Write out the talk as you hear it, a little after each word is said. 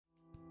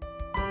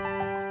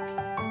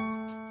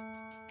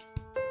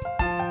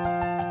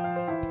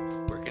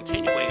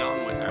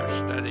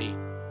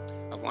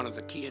of one of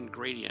the key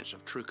ingredients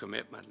of true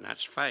commitment, and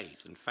that's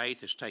faith. And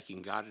faith is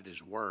taking God at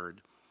His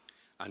word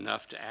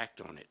enough to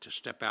act on it, to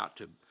step out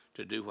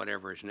to do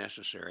whatever is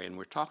necessary. And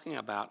we're talking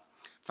about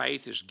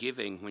faith is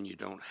giving when you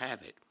don't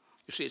have it.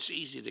 You see, it's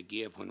easy to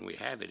give when we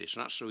have it. It's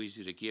not so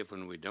easy to give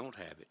when we don't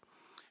have it.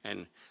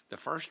 And the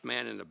first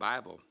man in the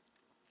Bible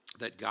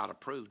that God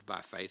approved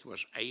by faith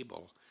was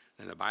Abel.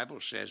 And the Bible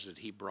says that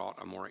he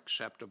brought a more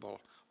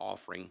acceptable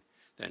offering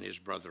than his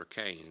brother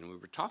Cain. And we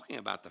were talking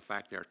about the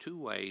fact there are two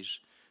ways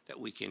that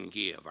we can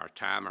give: our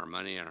time, our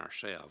money, and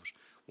ourselves.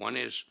 One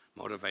is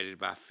motivated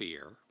by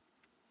fear,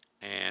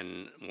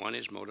 and one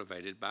is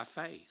motivated by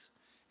faith.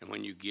 And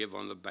when you give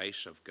on the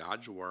base of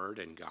God's word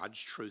and God's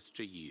truth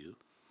to you,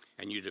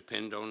 and you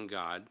depend on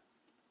God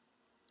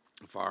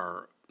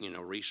for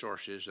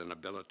resources and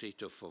ability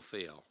to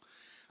fulfill.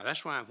 Now,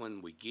 that's why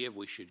when we give,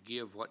 we should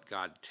give what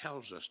God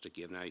tells us to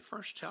give. Now, He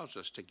first tells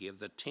us to give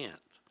the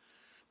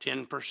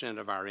 10%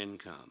 of our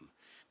income.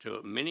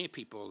 To many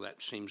people,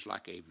 that seems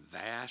like a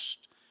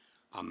vast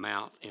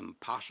amount,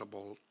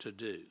 impossible to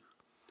do.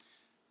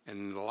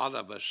 And a lot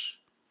of us,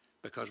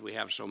 because we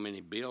have so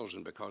many bills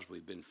and because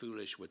we've been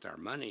foolish with our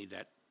money,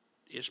 that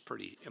is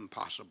pretty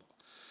impossible.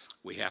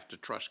 We have to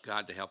trust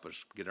God to help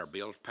us get our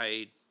bills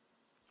paid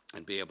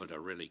and be able to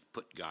really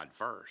put God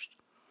first.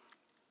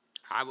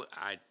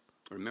 I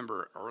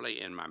remember early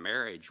in my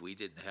marriage, we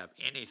didn't have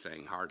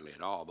anything hardly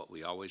at all, but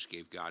we always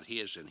gave God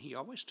His, and He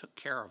always took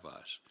care of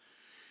us.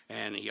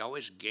 And He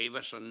always gave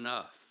us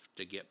enough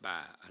to get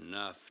by,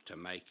 enough to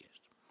make it.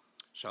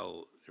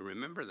 So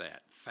remember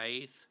that.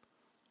 Faith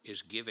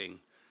is giving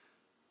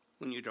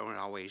when you don't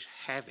always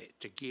have it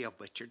to give,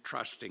 but you're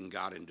trusting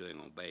God and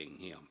obeying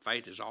Him.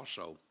 Faith is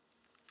also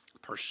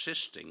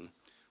persisting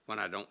when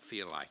I don't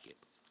feel like it.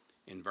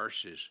 In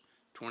verses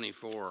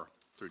 24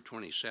 through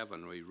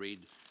 27, we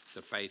read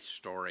the faith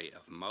story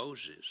of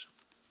Moses.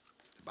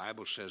 The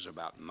Bible says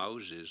about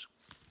Moses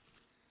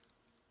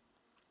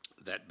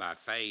that by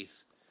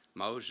faith,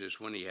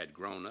 Moses, when he had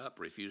grown up,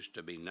 refused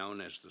to be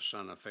known as the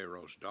son of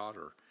Pharaoh's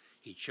daughter.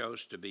 He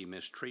chose to be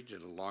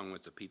mistreated along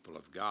with the people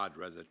of God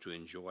rather to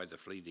enjoy the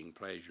fleeting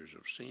pleasures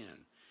of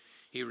sin.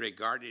 He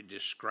regarded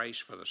disgrace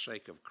for the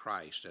sake of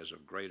Christ as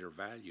of greater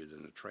value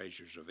than the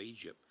treasures of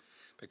Egypt,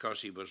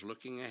 because he was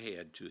looking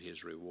ahead to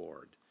his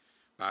reward.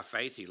 By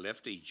faith he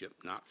left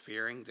Egypt, not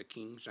fearing the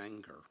king's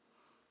anger.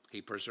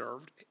 He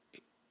persevered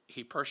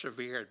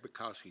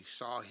because he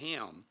saw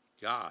Him,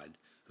 God,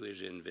 who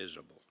is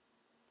invisible.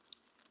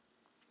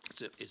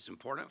 It's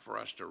important for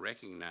us to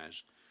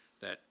recognize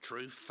that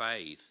true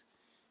faith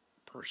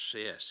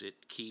persists.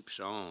 It keeps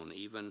on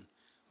even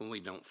when we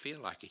don't feel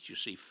like it. You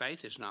see,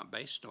 faith is not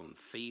based on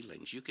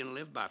feelings. You can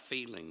live by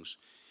feelings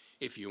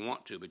if you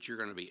want to, but you're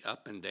going to be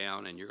up and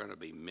down and you're going to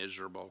be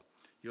miserable.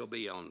 You'll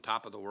be on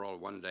top of the world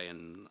one day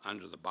and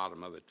under the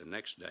bottom of it the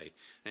next day.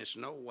 And it's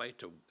no way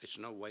to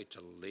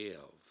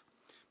live.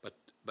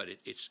 But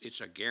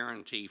it's a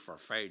guarantee for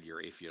failure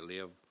if you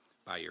live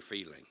by your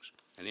feelings.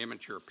 And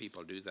immature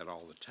people do that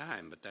all the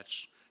time, but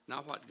that's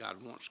not what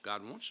God wants.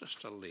 God wants us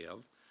to live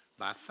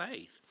by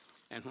faith.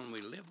 And when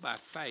we live by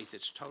faith,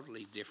 it's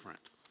totally different.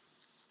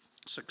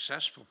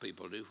 Successful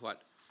people do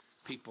what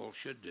people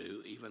should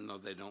do, even though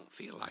they don't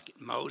feel like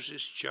it.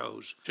 Moses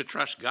chose to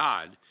trust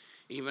God,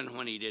 even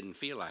when he didn't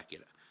feel like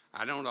it.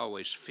 I don't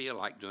always feel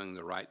like doing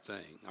the right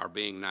thing, or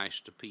being nice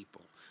to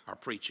people, or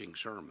preaching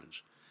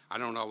sermons. I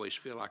don't always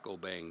feel like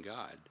obeying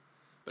God.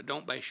 But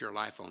don't base your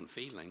life on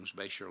feelings,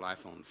 base your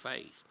life on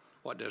faith.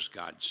 What does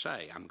God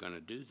say? I'm going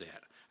to do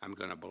that. I'm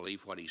going to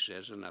believe what He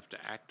says enough to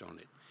act on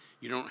it.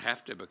 You don't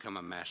have to become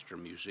a master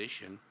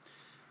musician.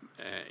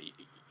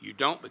 You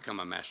don't become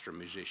a master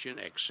musician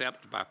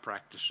except by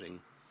practicing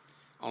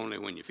only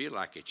when you feel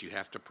like it. You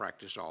have to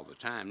practice all the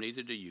time.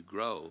 Neither do you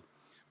grow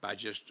by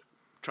just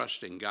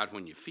trusting God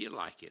when you feel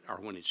like it, or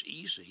when it's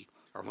easy,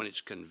 or when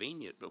it's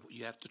convenient. But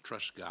you have to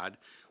trust God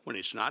when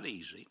it's not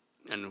easy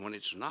and when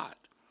it's not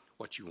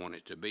what you want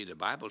it to be. The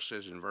Bible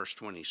says in verse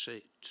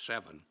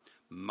 27,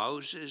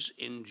 Moses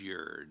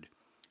endured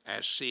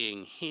as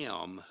seeing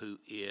Him who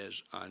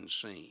is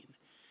unseen.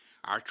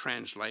 Our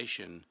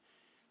translation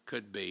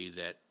could be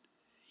that,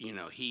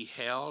 he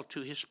held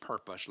to his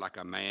purpose like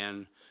a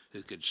man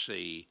who could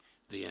see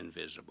the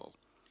invisible.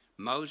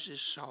 Moses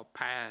saw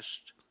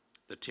past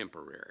the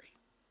temporary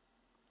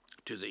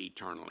to the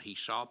eternal. He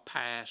saw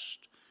past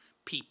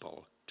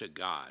people to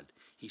God.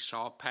 He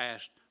saw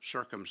past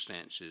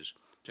circumstances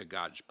to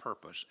God's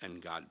purpose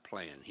and God's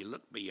plan. He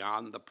looked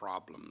beyond the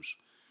problems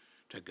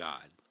to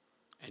God,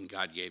 and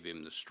God gave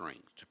him the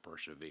strength to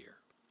persevere.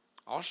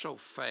 Also,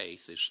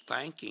 faith is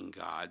thanking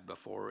God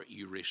before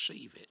you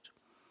receive it.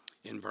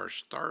 In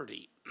verse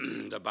 30,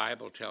 the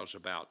Bible tells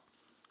about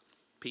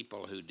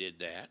people who did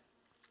that.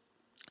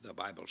 The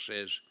Bible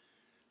says,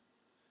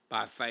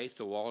 by faith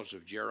the walls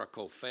of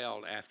Jericho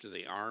fell after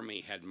the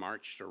army had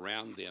marched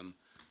around them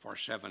for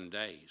 7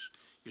 days.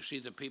 You see,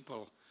 the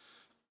people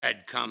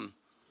had come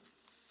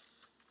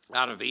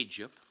out of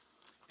Egypt,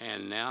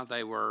 and now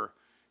they were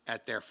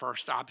at their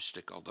first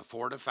obstacle, the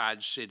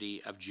fortified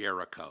city of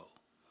Jericho.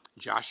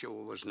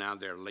 Joshua was now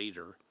their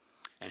leader,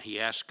 and he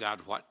asked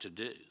God what to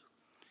do.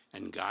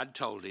 And God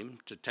told him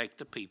to take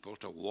the people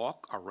to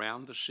walk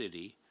around the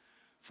city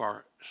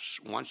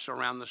once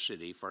around the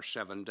city for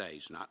 7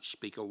 days, not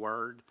speak a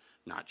word,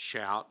 not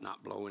shout,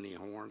 not blow any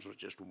horns, but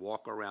just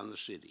walk around the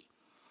city,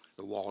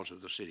 the walls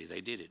of the city.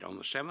 They did it. On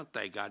the seventh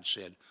day, God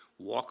said,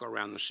 walk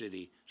around the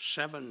city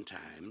 7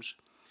 times,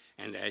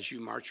 and as you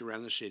march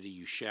around the city,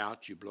 you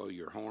shout, you blow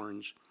your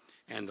horns,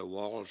 and the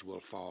walls will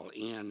fall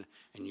in,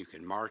 and you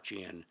can march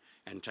in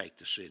and take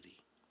the city.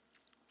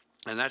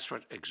 And that's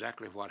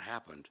exactly what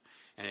happened.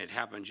 And it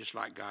happened just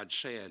like God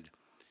said.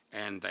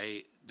 And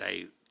they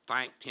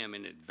thanked him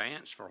in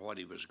advance for what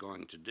he was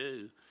going to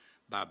do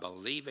by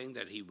believing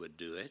that he would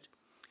do it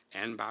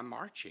and by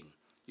marching.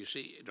 You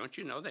see, don't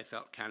you know they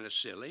felt kind of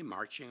silly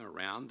marching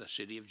around the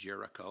city of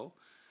Jericho,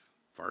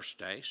 first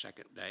day,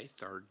 second day,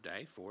 third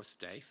day, fourth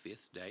day,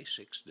 fifth day,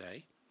 sixth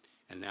day.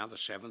 And now the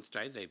 7th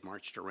day, they've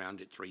marched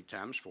around it 3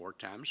 times, 4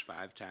 times,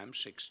 5 times,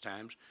 6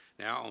 times.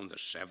 Now on the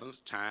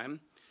 7th time,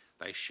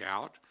 they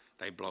shout,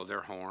 they blow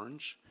their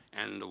horns,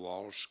 and the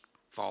walls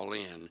fall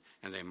in,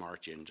 and they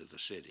march into the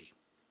city.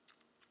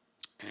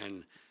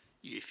 And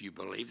if you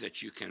believe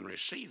that you can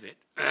receive it,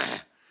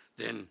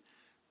 then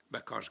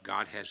because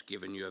God has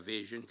given you a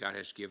vision, God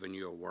has given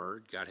you a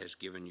word, God has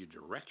given you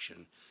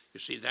direction.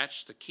 You see,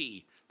 that's the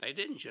key. They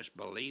didn't just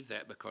believe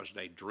that because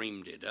they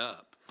dreamed it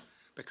up,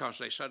 because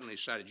they suddenly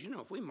decided,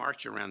 if we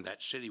march around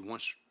that city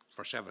once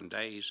for 7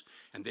 days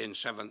and then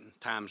 7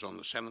 times on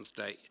the 7th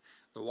day,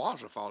 the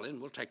walls will fall in,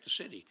 we'll take the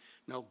city.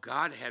 No,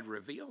 God had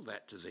revealed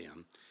that to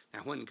them.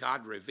 Now, when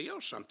God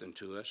reveals something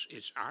to us,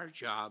 it's our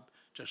job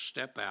to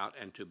step out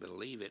and to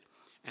believe it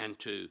and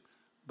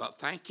but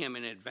thank him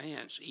in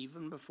advance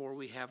even before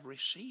we have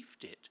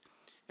received it.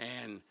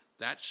 And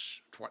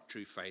that's what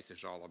true faith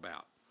is all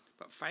about.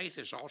 But faith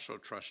is also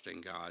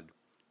trusting God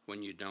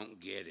when you don't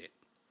get it.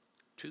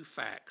 2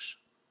 facts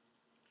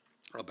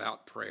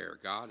about prayer.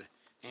 God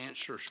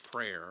answers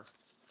prayer,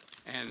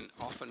 and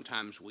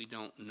oftentimes we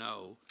don't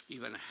know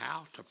even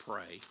how to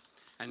pray,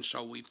 and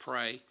so we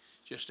pray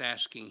just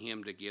asking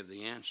him to give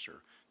the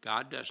answer.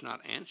 God does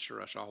not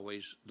answer us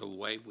always the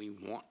way we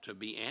want to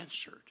be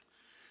answered.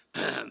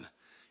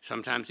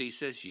 Sometimes he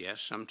says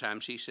yes,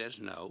 sometimes he says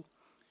no,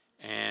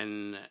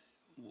 and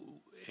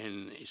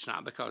it's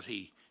not because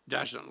he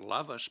doesn't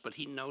love us, but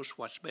he knows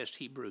what's best.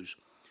 Hebrews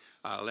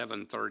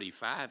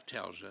 11:35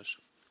 tells us,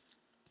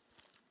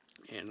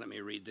 and let me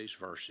read these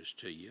verses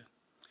to you.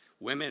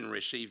 Women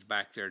received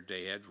back their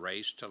dead,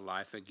 raised to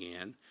life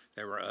again.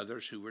 There were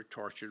others who were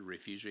tortured,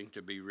 refusing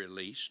to be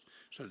released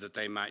so that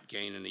they might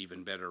gain an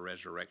even better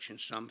resurrection.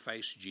 Some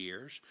faced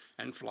jeers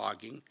and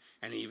flogging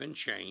and even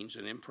chains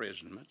and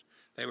imprisonment.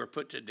 They were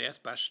put to death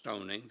by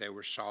stoning. They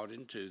were sawed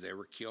in two. They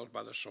were killed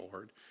by the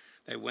sword.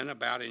 They went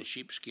about in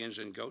sheepskins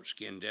and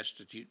goatskin,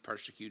 destitute,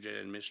 persecuted,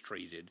 and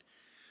mistreated.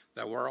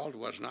 The world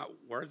was not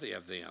worthy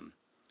of them.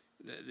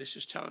 This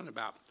is telling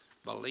about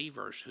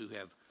believers who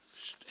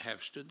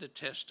have stood the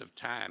test of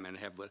time and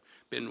have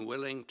been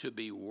willing to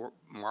be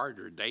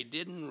martyred. They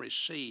didn't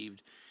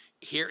receive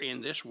here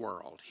in this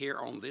world, here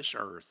on this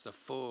earth, the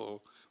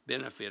full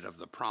benefit of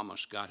the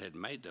promise God had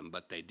made them,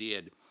 but they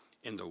did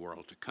in the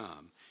world to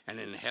come. And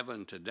in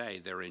heaven today,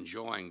 they're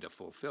enjoying the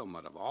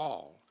fulfillment of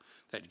all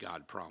that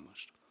God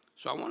promised.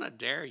 So I want to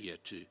dare you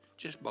to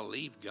just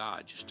believe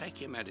God. Just take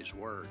him at his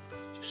word.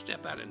 Just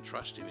step out and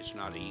trust him. It's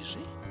not easy,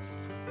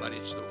 but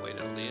it's the way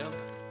to live,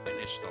 and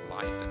it's the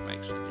life that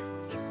makes a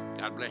difference.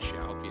 God bless you.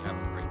 I hope you have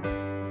a great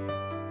day.